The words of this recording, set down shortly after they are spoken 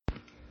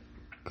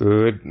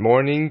Good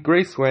morning,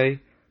 Graceway.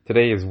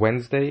 Today is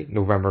Wednesday,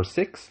 November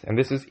 6th, and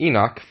this is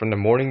Enoch from the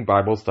Morning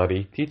Bible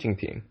Study teaching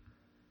team.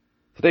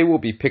 Today we'll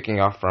be picking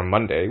up from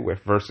Monday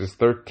with verses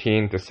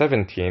 13 to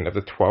 17 of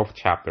the 12th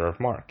chapter of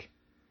Mark.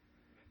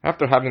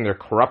 After having their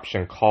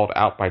corruption called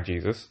out by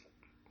Jesus,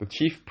 the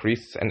chief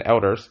priests and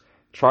elders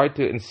tried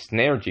to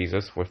ensnare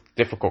Jesus with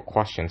difficult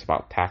questions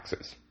about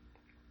taxes.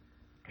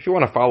 If you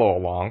want to follow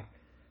along,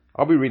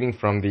 I'll be reading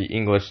from the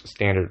English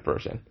Standard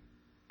Version.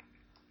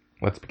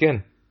 Let's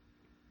begin.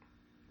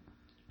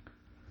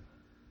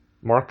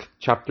 Mark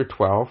chapter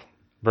 12,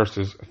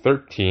 verses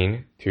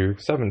 13 to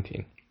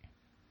 17.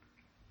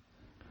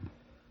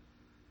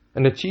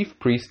 And the chief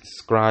priests,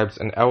 scribes,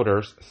 and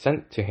elders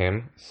sent to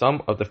him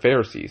some of the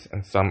Pharisees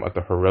and some of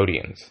the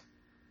Herodians,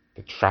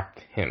 to trap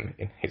him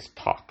in his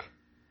talk.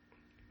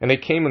 And they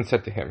came and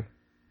said to him,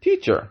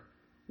 "Teacher,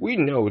 we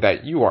know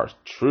that you are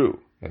true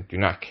and do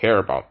not care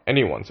about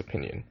anyone's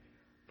opinion,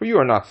 for you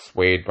are not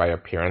swayed by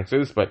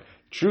appearances, but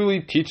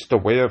truly teach the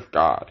way of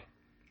God.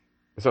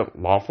 Is it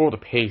lawful to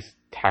pay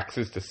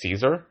taxes to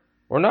Caesar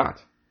or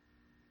not?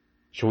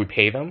 Should we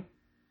pay them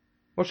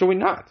or should we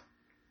not?"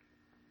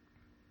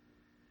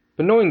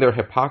 But knowing their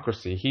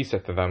hypocrisy, he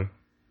said to them,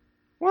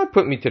 "Why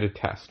put me to the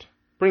test?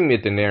 Bring me a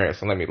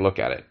denarius and let me look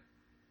at it."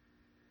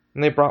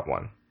 And they brought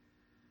one.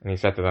 And he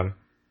said to them,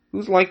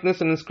 "Whose likeness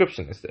and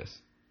inscription is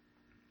this?"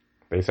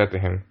 They said to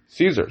him,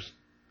 "Caesar's."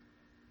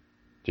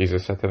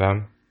 Jesus said to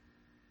them,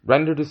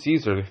 "Render to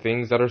Caesar the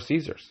things that are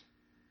Caesar's,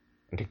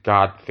 and to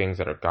God the things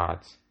that are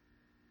God's."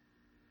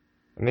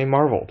 And they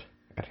marveled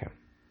at him.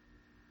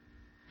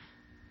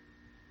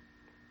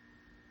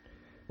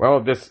 Well,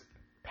 if this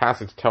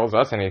passage tells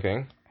us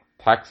anything,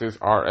 taxes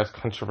are as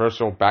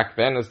controversial back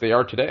then as they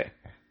are today.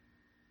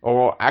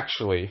 Or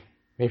actually,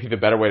 maybe the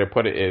better way to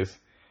put it is,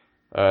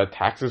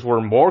 taxes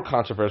were more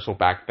controversial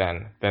back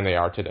then than they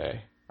are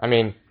today. I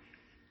mean,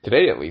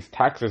 today at least,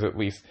 taxes at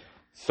least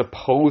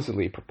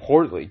supposedly,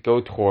 purportedly go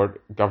toward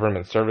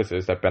government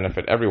services that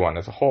benefit everyone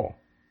as a whole.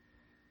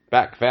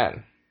 Back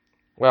then,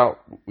 well,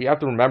 we have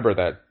to remember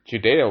that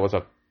Judea was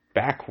a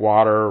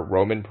backwater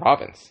Roman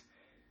province.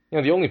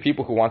 The only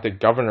people who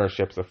wanted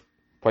governorships of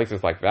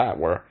places like that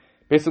were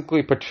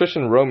basically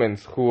patrician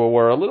Romans who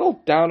were a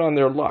little down on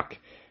their luck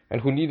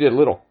and who needed a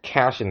little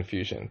cash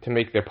infusion to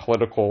make their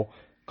political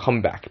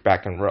comeback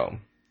back in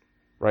Rome,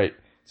 right?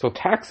 So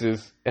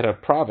taxes at a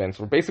province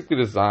were basically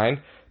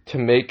designed to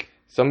make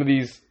some of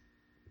these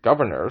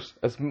governors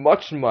as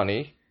much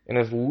money in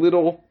as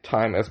little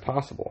time as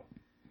possible.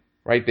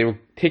 Right? They would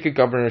take a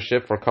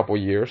governorship for a couple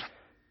of years,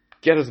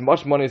 get as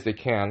much money as they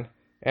can,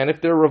 and if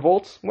there are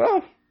revolts,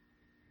 well,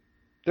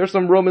 there's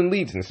some Roman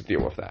legions to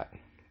deal with that.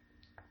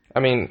 I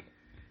mean,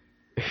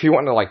 if you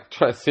want to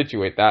try to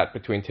situate that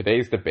between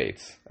today's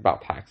debates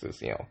about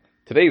taxes,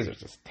 today's are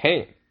just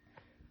tame.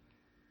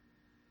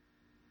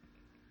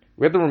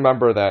 We have to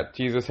remember that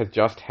Jesus had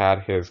just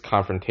had his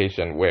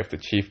confrontation with the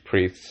chief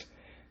priests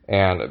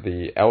and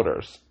the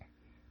elders.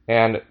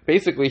 And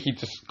basically he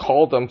just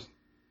called them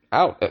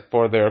out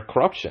for their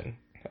corruption,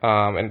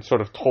 and sort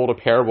of told a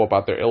parable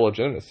about their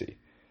illegitimacy,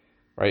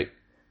 right?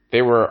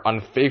 They were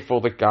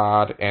unfaithful to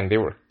God, and they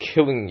were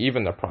killing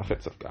even the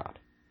prophets of God.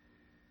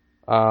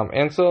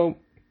 And so,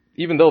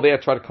 even though they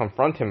had tried to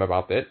confront him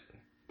about it,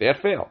 they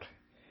had failed.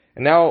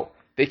 And now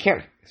they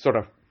can't sort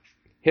of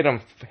hit him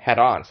head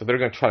on, so they're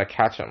going to try to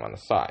catch him on the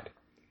side.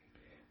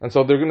 And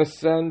so they're going to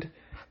send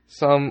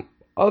some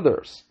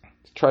others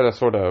to try to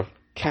sort of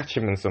catch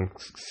him in some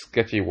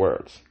sketchy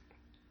words.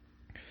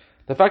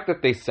 The fact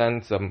that they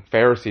send some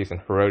Pharisees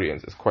and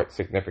Herodians is quite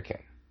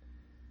significant.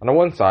 On the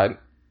one side,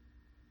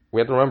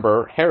 we have to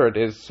remember Herod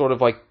is sort of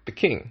like the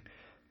king,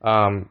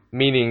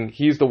 meaning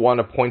he's the one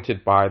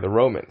appointed by the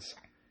Romans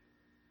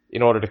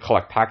in order to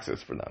collect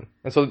taxes for them.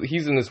 And so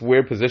he's in this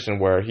weird position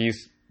where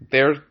he's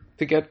there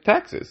to get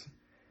taxes.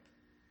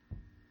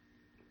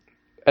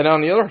 And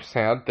on the other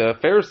hand, the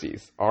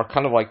Pharisees are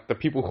kind of like the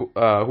people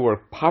who are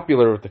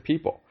popular with the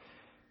people.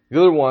 The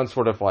other ones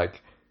sort of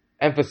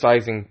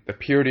emphasizing the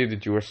purity of the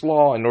Jewish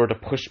law in order to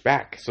push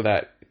back so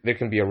that there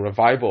can be a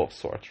revival of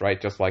sorts,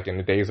 right? Just like in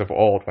the days of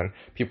old when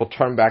people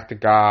turn back to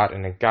God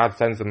and then God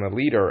sends them a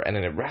leader and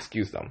then it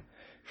rescues them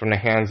from the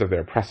hands of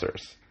their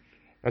oppressors.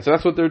 And so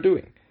that's what they're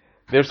doing.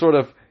 They're sort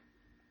of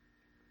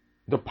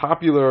the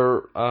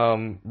popular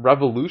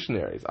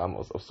revolutionaries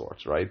almost of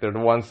sorts, right? They're the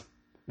ones,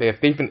 they've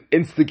been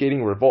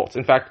instigating revolts.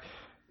 In fact,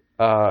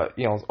 a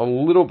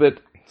little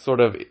bit sort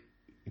of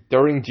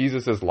during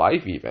Jesus'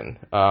 life even,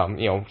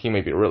 he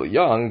may be really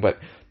young, but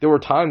there were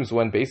times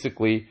when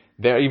basically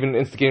they're even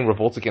instigating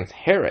revolts against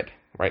Herod,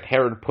 right?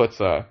 Herod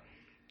puts an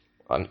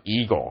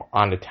eagle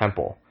on the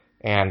temple,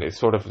 and it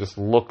sort of just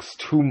looks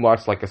too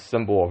much like a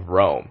symbol of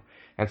Rome.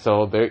 And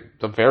so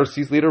the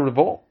Pharisees lead a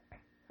revolt,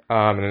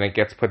 and then it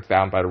gets put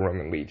down by the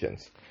Roman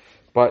legions.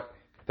 But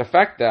the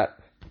fact that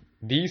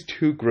these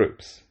two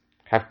groups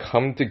have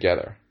come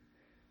together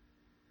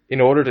in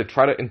order to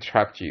try to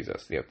entrap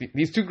Jesus.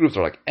 These two groups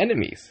are like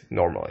enemies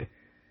normally.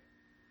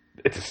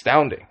 It's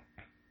astounding.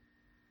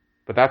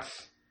 But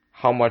that's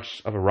how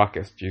much of a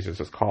ruckus Jesus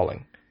is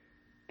calling.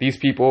 these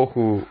people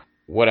who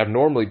would have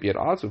normally be at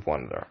odds with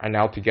one another are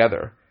now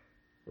together,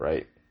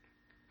 right,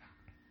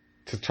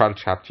 to try to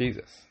trap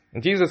Jesus.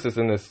 And Jesus is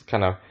in this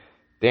kind of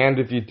damned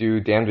if you do,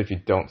 damned if you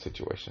don't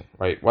situation,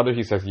 right? Whether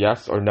he says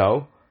yes or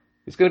no,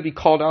 he's going to be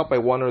called out by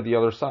one or the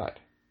other side.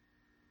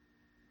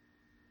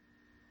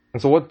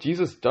 And so what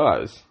Jesus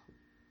does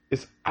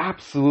is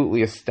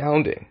absolutely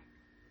astounding,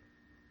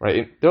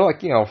 right? They're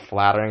like,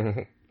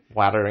 flattering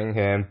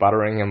him,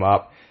 buttering him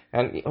up.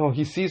 And,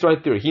 he sees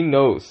right through it. He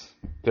knows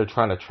they're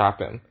trying to trap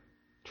him,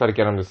 try to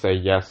get him to say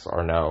yes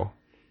or no.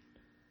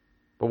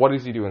 But what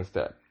does he do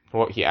instead?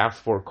 Well, he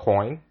asks for a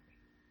coin.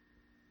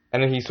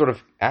 And then he sort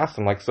of asks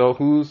him, like, so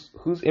whose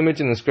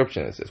image and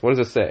inscription is this? What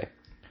does it say?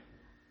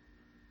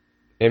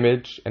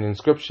 Image and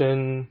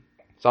inscription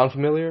sound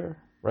familiar,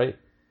 right?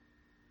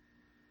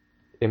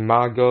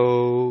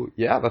 Imago,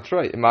 yeah, that's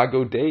right.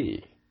 Imago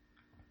Dei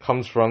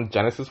comes from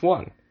Genesis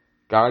 1.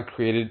 God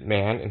created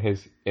man in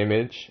his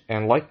image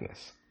and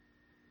likeness.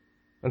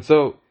 And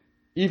so,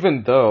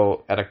 even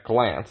though at a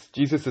glance,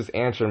 Jesus'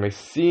 answer may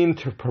seem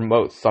to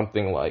promote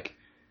something like,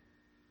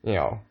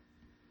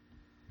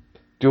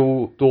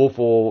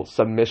 dutiful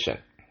submission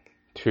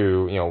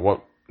to,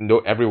 what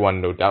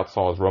everyone no doubt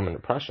saw as Roman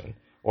oppression,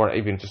 or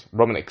even just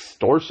Roman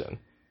extortion,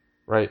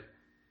 right?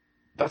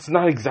 That's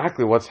not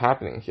exactly what's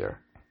happening here.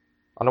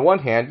 On the one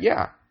hand,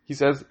 yeah, he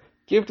says,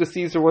 give to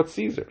Caesar what's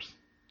Caesar's.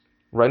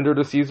 Render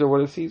to Caesar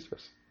what is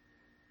Caesar's.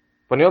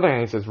 But on the other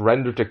hand, he says,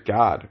 render to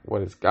God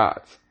what is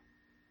God's.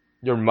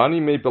 Your money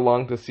may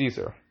belong to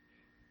Caesar,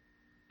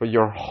 but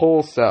your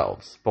whole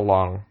selves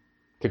belong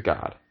to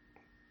God.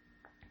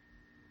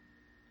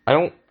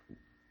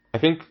 I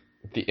think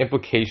the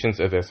implications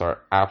of this are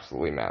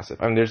absolutely massive.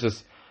 I mean,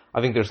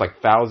 I think there's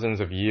like thousands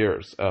of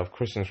years of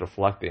Christians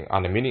reflecting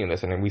on the meaning of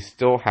this, and we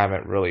still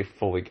haven't really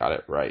fully got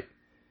it right.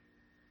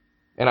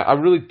 And I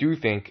really do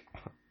think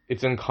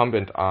it's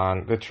incumbent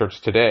on the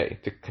church today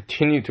to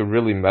continue to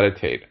really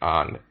meditate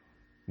on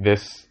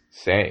this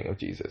saying of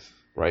Jesus,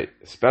 right?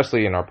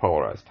 Especially in our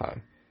polarized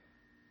time.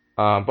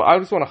 But I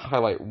just want to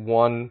highlight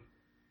one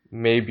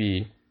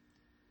maybe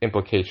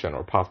implication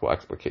or possible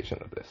explication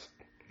of this.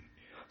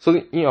 So,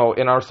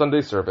 in our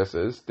Sunday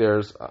services,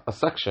 there's a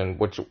section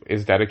which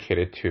is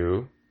dedicated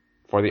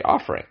for the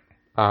offering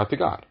to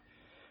God.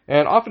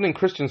 And often in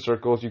Christian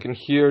circles, you can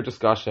hear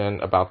discussion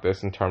about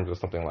this in terms of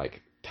something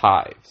like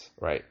tithes,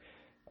 right?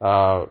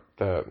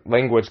 The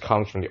language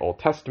comes from the Old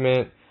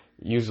Testament,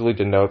 usually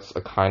denotes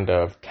a kind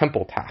of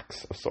temple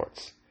tax of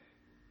sorts.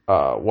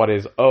 What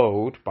is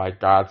owed by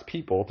God's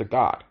people to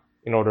God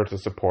in order to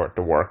support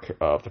the work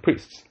of the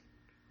priests,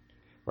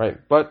 right?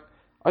 But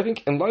I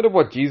think in light of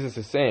what Jesus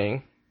is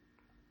saying,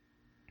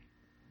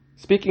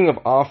 speaking of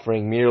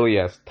offering merely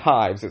as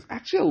tithes is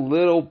actually a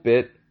little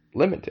bit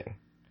limiting.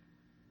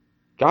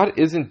 God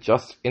isn't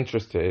just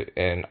interested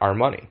in our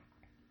money.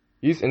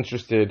 He's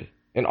interested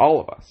in all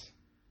of us.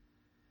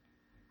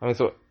 I mean,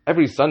 so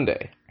every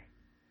Sunday,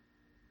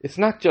 it's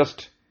not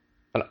just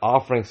an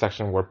offering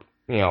section where,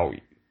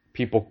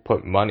 people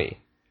put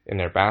money in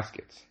their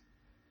baskets.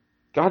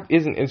 God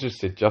isn't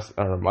interested just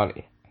in our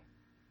money.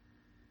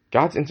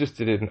 God's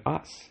interested in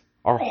us,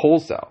 our whole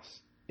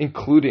selves,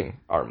 including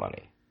our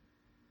money.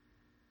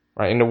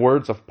 Right? In the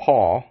words of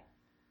Paul,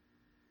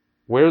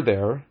 we're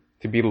there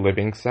to be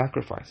living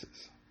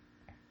sacrifices.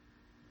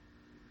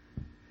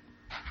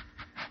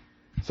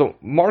 So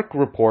Mark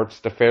reports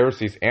the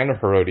Pharisees and the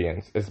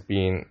Herodians as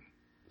being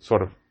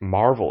sort of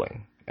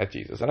marveling at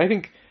Jesus. And I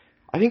think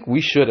we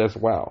should as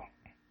well.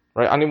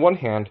 Right? On the one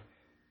hand,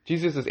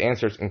 Jesus'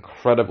 answer is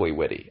incredibly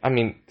witty. I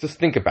mean, just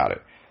think about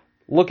it.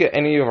 Look at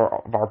any of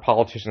our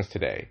politicians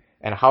today,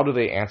 and how do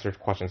they answer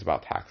questions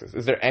about taxes?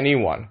 Is there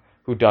anyone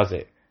who does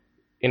it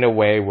in a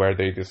way where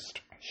they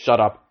just shut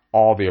up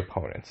all the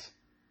opponents?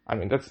 I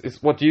mean,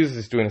 it's what Jesus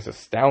is doing is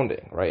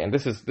astounding, right? And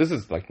this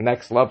is like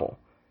next level.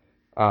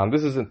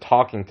 This isn't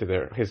talking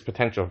to his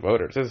potential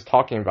voters. This is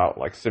talking about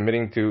like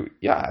submitting to,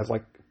 as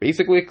like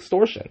basically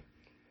extortion.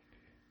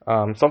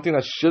 Something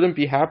that shouldn't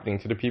be happening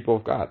to the people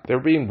of God. They're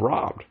being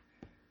robbed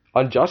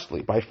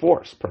unjustly by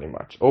force, pretty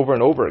much, over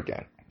and over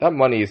again. That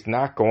money is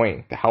not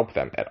going to help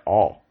them at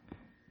all.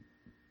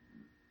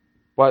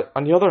 But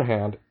on the other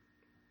hand,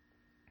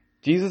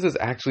 Jesus is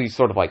actually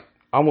sort of like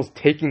almost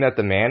taking that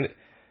demand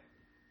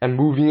and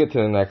moving it to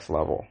the next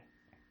level,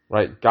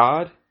 right?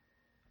 God,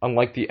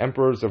 unlike the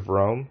emperors of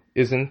Rome,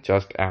 isn't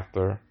just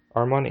after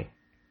our money.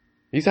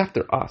 He's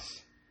after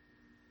us.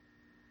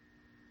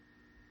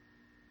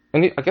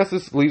 And I guess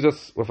this leaves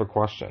us with a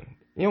question.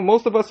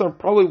 Most of us are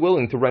probably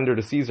willing to render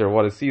to Caesar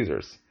what is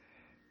Caesar's,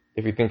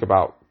 if you think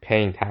about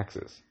paying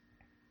taxes.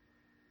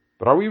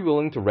 But are we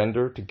willing to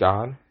render to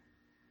God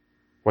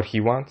what he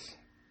wants?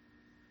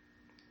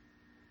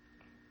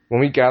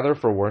 When we gather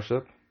for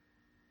worship,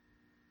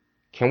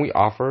 can we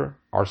offer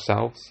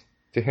ourselves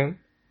to him?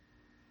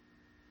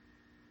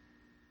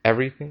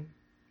 Everything?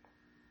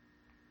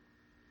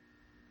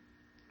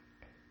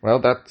 Well,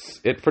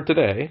 that's it for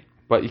today,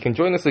 but you can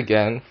join us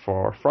again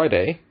for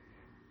Friday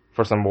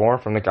for some more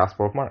from the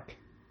Gospel of Mark.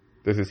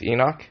 This is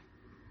Enoch,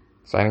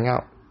 signing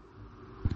out.